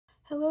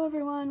Hello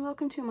everyone,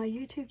 welcome to my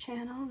YouTube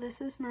channel.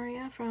 This is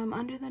Maria from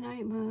Under the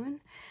Night Moon,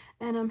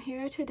 and I'm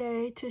here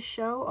today to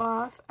show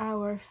off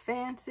our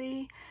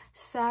fancy,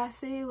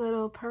 sassy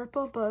little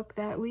purple book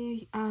that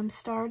we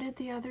started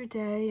the other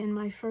day in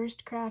my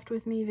first Craft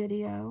With Me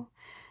video.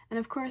 And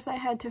of course I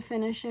had to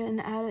finish it and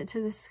add it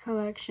to this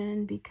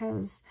collection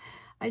because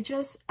I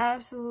just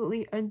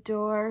absolutely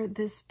adore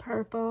this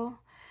purple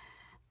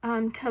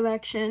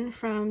collection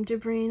from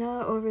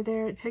Debrina over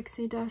there at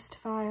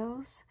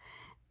PixieDustFiles.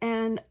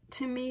 And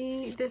to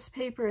me, this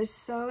paper is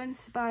so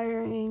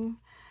inspiring,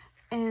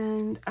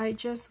 and I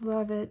just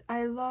love it.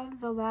 I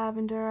love the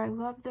lavender, I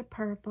love the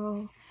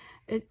purple.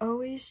 It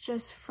always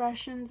just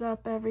freshens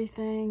up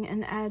everything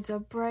and adds a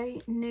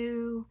bright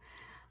new,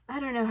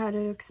 I don't know how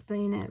to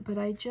explain it, but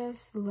I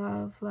just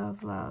love,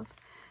 love, love.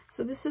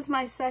 So this is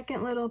my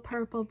second little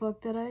purple book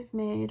that I've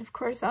made. Of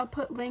course, I'll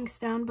put links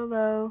down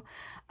below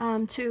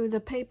to the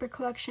paper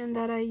collection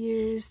that I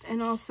used,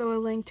 and also a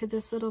link to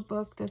this little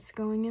book that's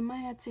going in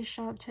my Etsy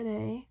shop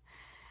today.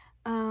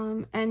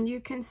 And you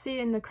can see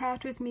in the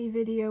Craft With Me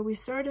video, we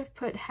sort of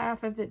put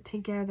half of it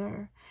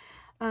together.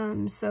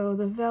 So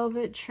the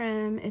velvet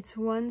trim, it's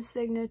one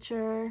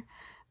signature.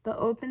 The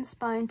open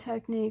spine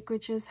technique,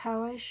 which is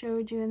how I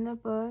showed you in the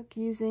book,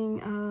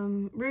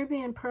 using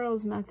Ruby and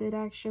Pearl's method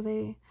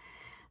actually.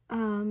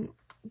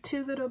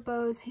 Two little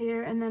bows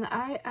here, and then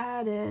I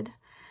added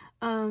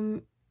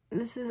I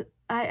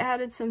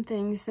added some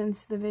things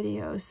since the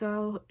video, so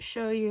I'll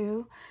show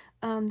you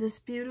this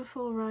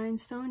beautiful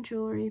rhinestone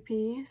jewelry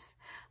piece.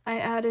 I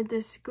added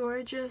this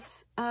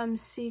gorgeous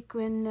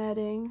sequin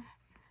netting,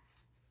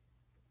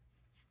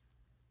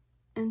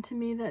 and to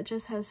me that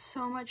just has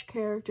so much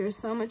character,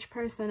 so much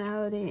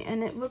personality,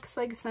 and it looks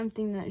like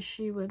something that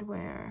she would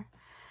wear.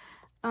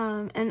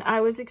 And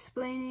I was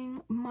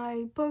explaining,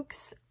 my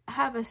books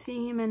have a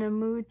theme and a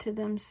mood to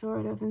them,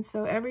 sort of, and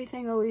so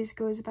everything always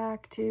goes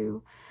back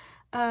to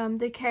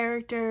the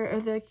character, or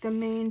the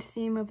main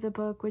theme of the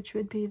book, which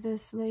would be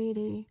this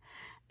lady.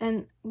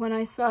 And when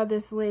I saw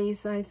this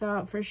lace, I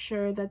thought for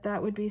sure that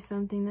that would be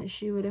something that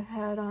she would have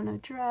had on a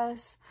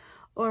dress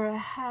or a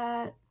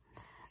hat.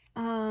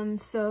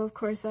 So of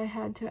course I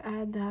had to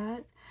add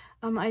that.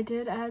 I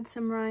did add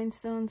some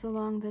rhinestones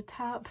along the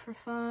top for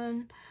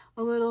fun,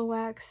 a little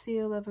wax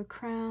seal of a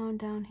crown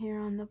down here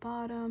on the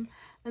bottom,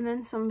 and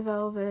then some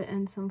velvet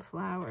and some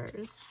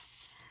flowers.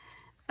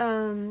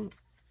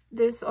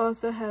 This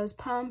also has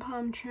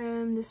pom-pom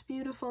trim, this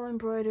beautiful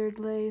embroidered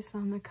lace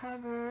on the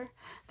cover.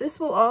 This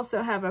will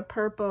also have a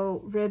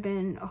purple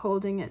ribbon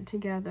holding it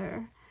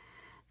together.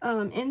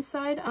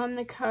 Inside on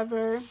the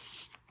cover,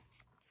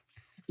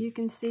 you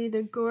can see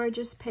the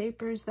gorgeous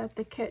papers that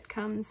the kit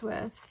comes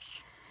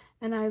with.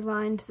 And I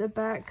lined the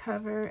back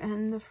cover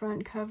and the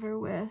front cover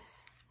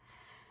with.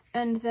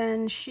 And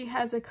then she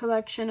has a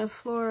collection of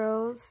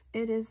florals.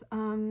 It is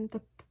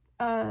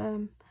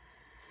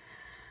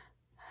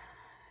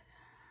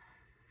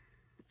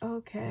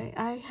okay,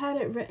 I had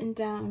it written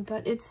down,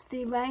 but it's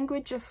the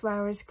Language of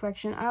Flowers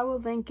collection. I will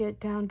link it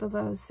down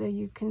below so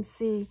you can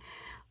see.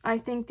 I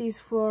think these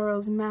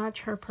florals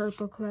match her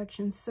purple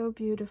collection so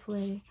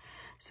beautifully.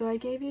 So I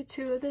gave you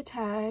two of the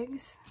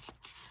tags.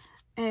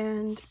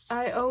 And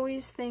I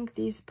always think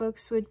these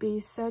books would be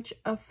such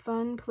a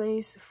fun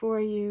place for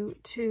you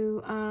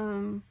to,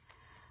 and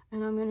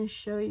I'm going to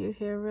show you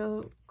here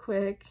real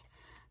quick,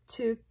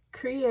 to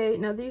create.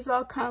 Now these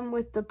all come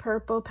with the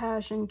Purple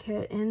Passion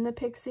Kit in the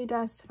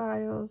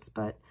PixieDustFiles,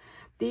 but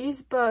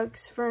these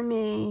books for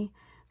me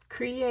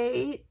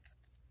create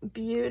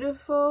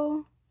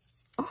beautiful,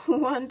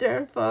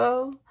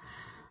 wonderful,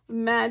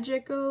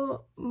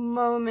 magical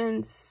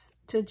moments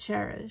to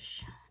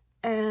cherish.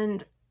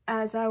 And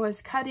as I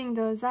was cutting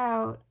those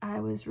out, I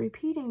was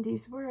repeating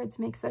these words,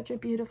 make such a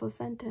beautiful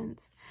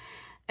sentence.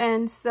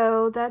 And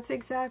so that's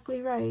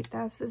exactly right.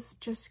 That's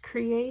just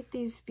create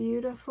these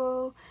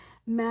beautiful,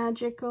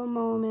 magical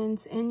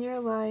moments in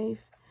your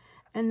life,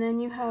 and then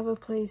you have a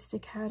place to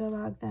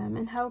catalog them.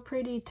 And how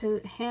pretty to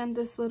hand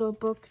this little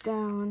book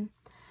down,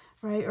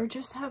 right? Or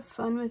just have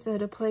fun with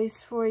it, a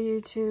place for you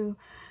to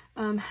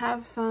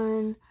have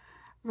fun,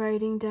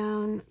 writing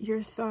down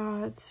your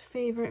thoughts,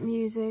 favorite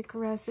music,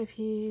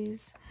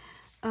 recipes.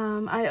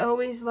 I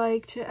always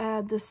like to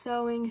add the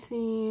sewing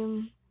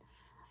theme,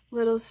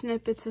 little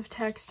snippets of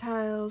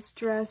textiles,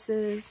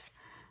 dresses,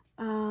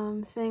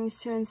 things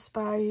to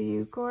inspire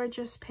you,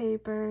 gorgeous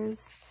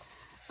papers,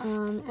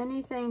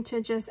 anything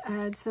to just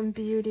add some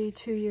beauty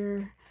to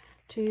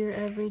your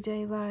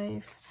everyday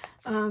life.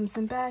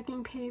 Some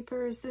backing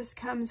papers. This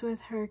comes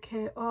with her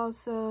kit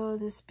also,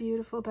 this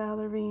beautiful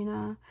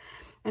ballerina.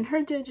 And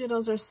her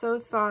digitals are so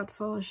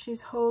thoughtful.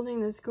 She's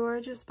holding this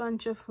gorgeous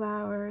bunch of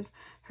flowers.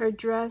 Her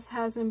dress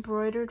has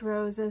embroidered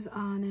roses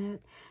on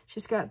it.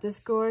 She's got this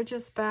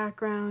gorgeous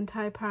background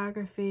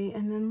typography,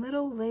 and then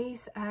little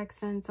lace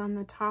accents on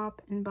the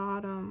top and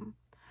bottom.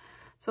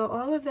 So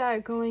all of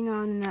that going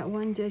on in that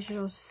one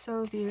digital is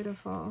so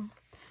beautiful.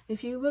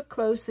 If you look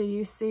closely,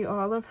 you see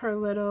all of her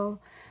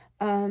little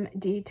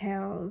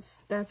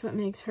details. That's what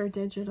makes her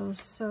digital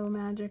so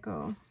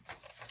magical.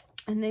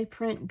 and they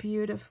print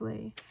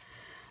beautifully.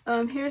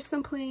 Here's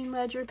some plain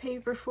ledger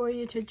paper for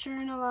you to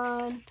journal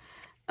on.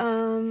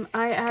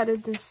 I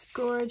added this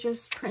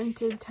gorgeous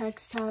printed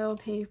textile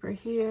paper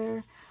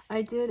here.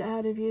 I did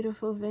add a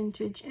beautiful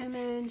vintage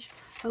image,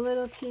 a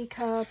little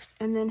teacup,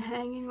 and then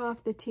hanging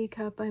off the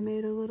teacup, I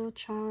made a little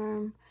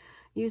charm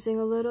using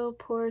a little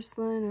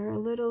porcelain or a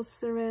little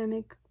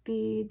ceramic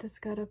bead that's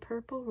got a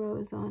purple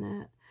rose on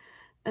it,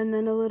 and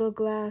then a little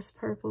glass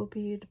purple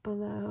bead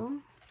below.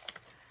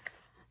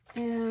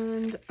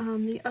 And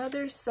on the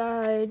other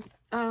side,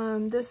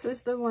 this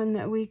was the one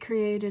that we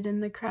created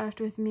in the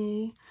Craft With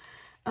Me.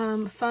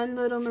 Fun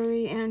little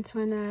Marie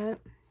Antoinette.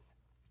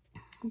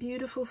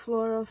 Beautiful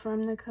floral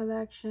from the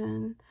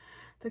collection.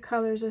 The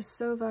colors are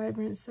so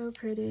vibrant, so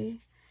pretty.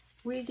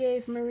 We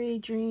gave Marie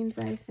dreams,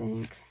 I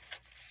think.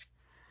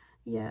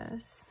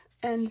 Yes.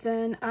 And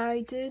then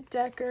I did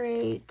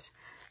decorate,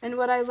 and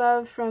what I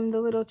love from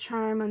the little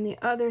charm on the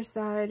other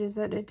side is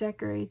that it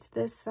decorates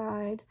this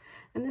side.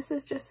 And this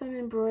is just some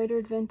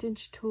embroidered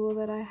vintage tulle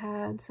that I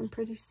had, some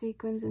pretty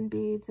sequins and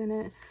beads in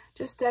it.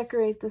 Just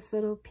decorate this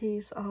little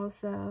piece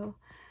also.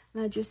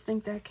 And I just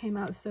think that came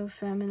out so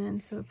feminine,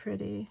 so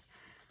pretty.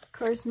 Of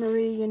course,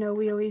 Marie, you know,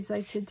 we always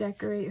like to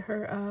decorate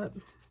her up.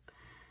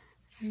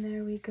 And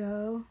there we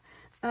go.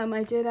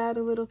 I did add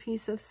a little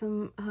piece of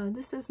some,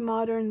 this is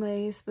modern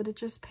lace, but it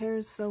just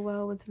pairs so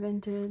well with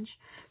vintage.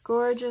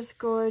 Gorgeous,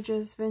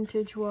 gorgeous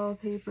vintage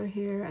wallpaper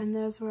here. And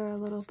there's where our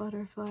little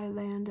butterfly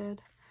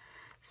landed.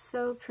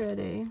 So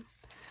pretty.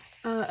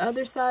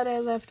 Other side I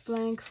left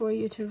blank for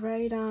you to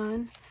write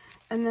on.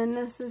 And then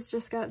this has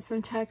just got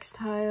some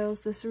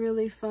textiles, this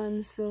really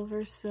fun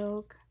silver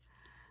silk,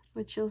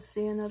 which you'll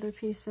see another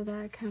piece of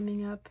that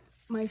coming up.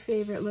 My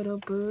favorite little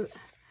boot.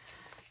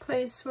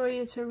 Place for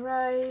you to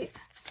write.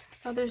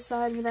 Other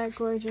side of that,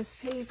 gorgeous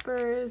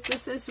papers.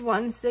 This is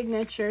one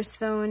signature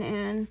sewn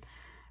in,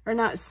 or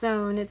not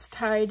sewn, it's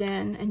tied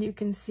in, and you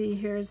can see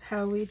here's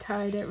how we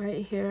tied it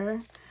right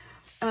here.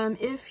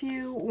 If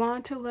you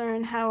want to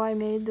learn how I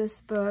made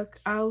this book,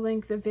 I'll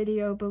link the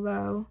video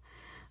below,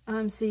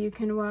 so you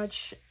can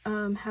watch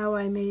how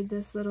I made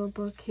this little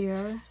book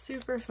here.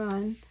 Super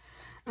fun.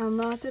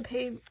 Lots of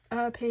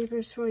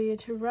papers for you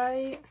to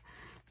write.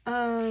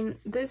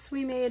 This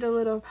we made a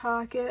little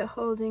pocket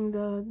holding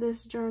the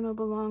 "This Journal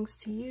Belongs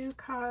to You"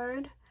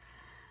 card,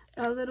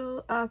 a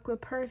little aqua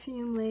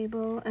perfume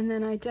label, and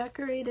then I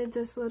decorated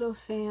this little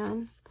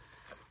fan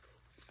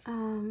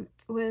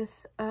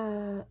with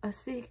a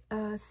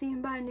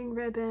seam binding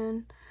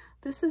ribbon.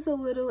 This is a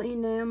little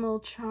enamel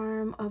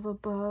charm of a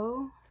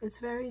bow. It's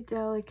very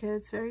delicate,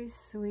 it's very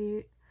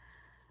sweet,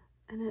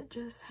 and it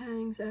just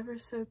hangs ever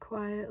so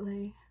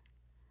quietly,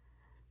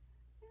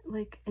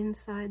 like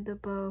inside the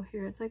bow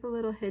here. It's like a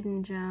little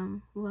hidden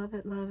gem. Love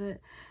it, love it.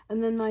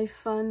 And then my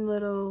fun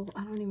little,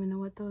 I don't even know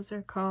what those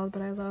are called,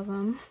 but I love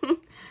them,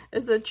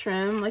 is a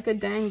trim, like a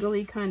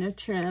dangly kind of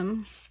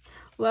trim.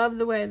 Love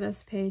the way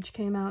this page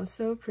came out.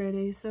 So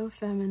pretty, so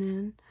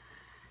feminine.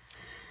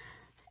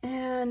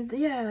 And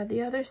yeah,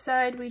 the other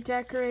side we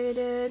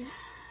decorated.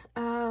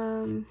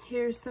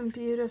 Here's some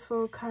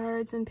beautiful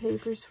cards and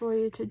papers for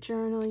you to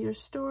journal your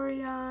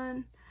story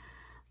on.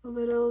 A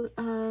little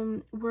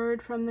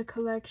word from the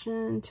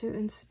collection to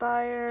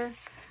inspire.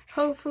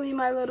 Hopefully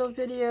my little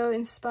video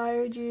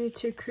inspired you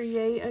to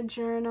create a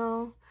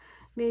journal.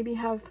 Maybe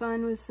have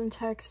fun with some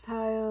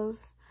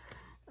textiles.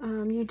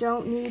 You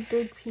don't need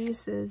big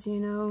pieces, you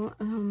know.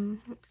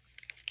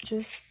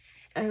 Just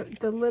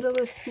the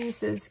littlest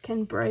pieces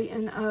can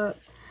brighten up.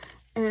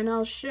 And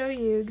I'll show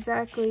you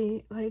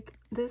exactly, like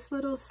this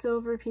little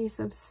silver piece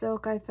of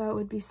silk I thought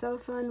would be so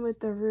fun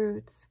with the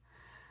roots,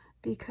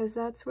 because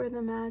that's where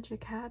the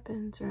magic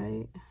happens,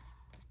 right?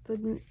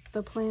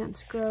 The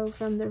plants grow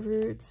from the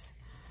roots.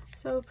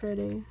 So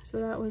pretty. So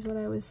that was what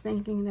I was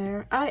thinking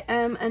there. I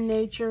am a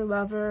nature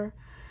lover.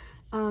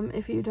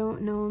 If you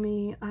don't know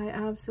me, I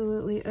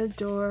absolutely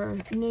adore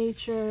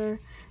nature,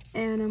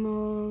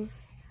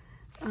 animals.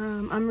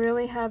 I'm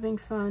really having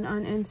fun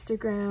on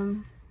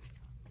Instagram.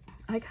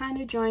 I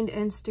kind of joined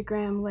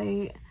Instagram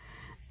late,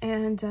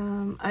 and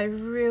I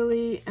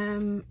really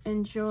am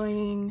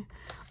enjoying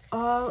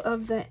all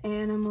of the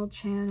animal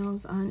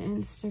channels on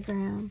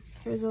Instagram.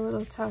 Here's a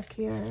little tuck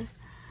here.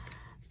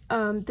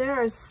 There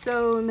are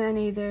so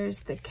many.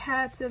 There's the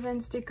cats of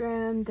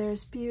Instagram,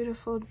 there's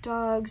beautiful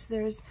dogs,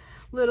 there's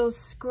little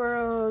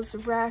squirrels,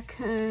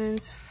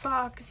 raccoons,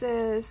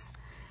 foxes.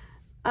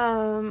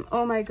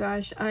 Oh my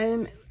gosh,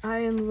 I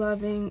am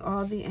loving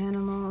all the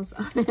animals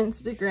on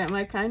Instagram.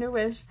 I kind of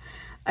wish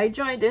I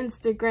joined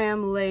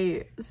Instagram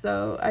late,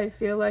 so I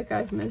feel like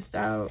I've missed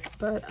out,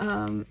 but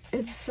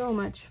it's so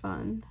much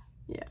fun.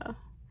 Yeah.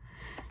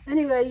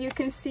 Anyway, you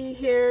can see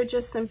here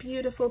just some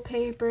beautiful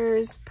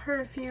papers,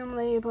 perfume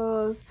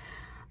labels.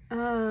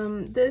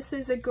 This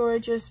is a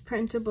gorgeous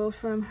printable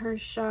from her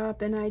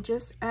shop, and I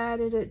just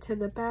added it to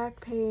the back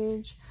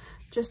page.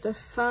 Just a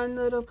fun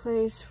little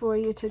place for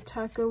you to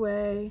tuck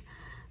away.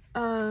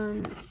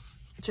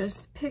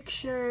 Just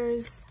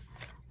pictures.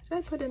 Did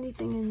I put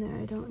anything in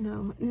there? I don't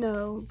know.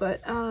 No,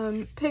 but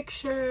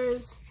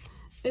pictures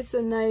it's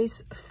a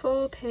nice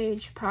full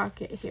page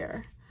pocket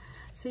here.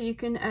 So you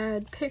can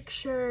add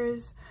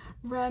pictures,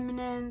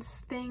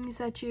 remnants, things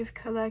that you've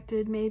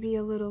collected, maybe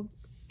a little,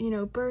 you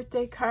know,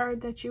 birthday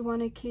card that you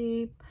want to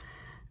keep.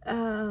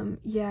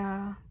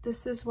 Yeah,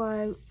 this is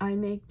why I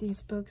make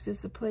these books,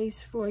 is a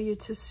place for you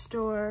to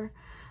store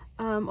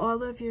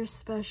all of your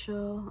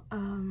special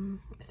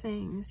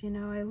things. You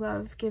know, I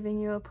love giving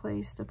you a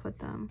place to put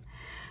them.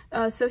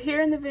 So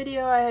here in the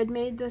video, I had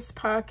made this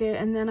pocket,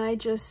 and then I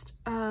just,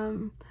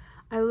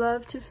 I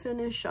love to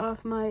finish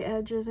off my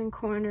edges and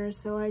corners,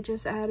 so I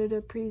just added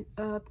a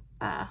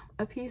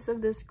piece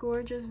of this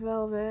gorgeous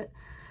velvet,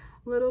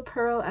 little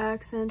pearl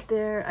accent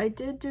there. I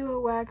did do a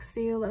wax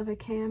seal of a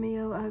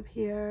cameo up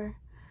here.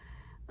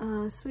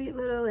 Sweet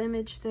little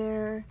image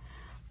there.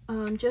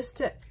 Just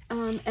to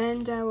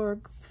end our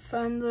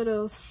fun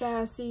little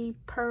sassy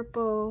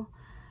purple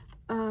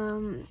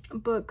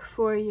book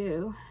for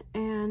you.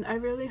 And I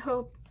really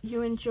hope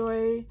you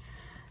enjoy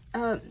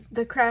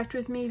the Craft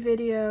With Me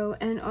video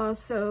and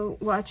also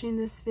watching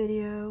this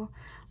video.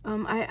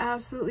 I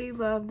absolutely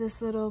love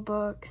this little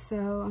book,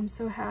 so I'm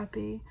so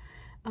happy.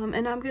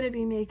 And I'm going to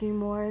be making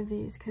more of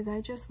these because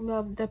I just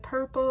love, the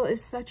purple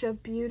is such a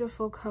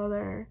beautiful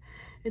color.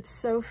 It's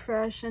so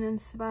fresh and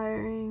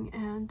inspiring.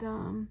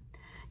 And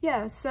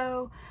yeah,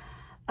 so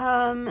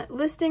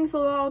listings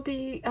will all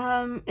be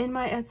in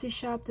my Etsy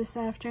shop this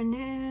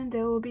afternoon.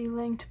 They will be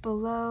linked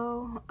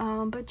below.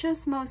 But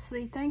just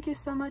mostly, thank you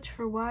so much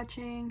for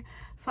watching,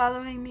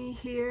 following me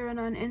here and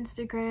on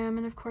Instagram,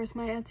 and of course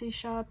my Etsy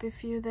shop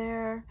if you're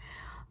there.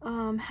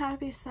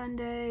 Happy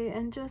Sunday,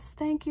 and just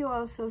thank you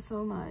all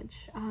so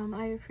much.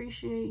 I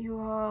appreciate you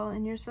all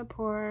and your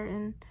support,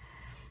 and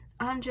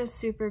I'm just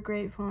super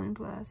grateful and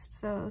blessed.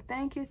 So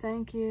thank you,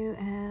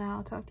 and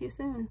I'll talk to you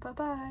soon.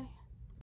 Bye-bye.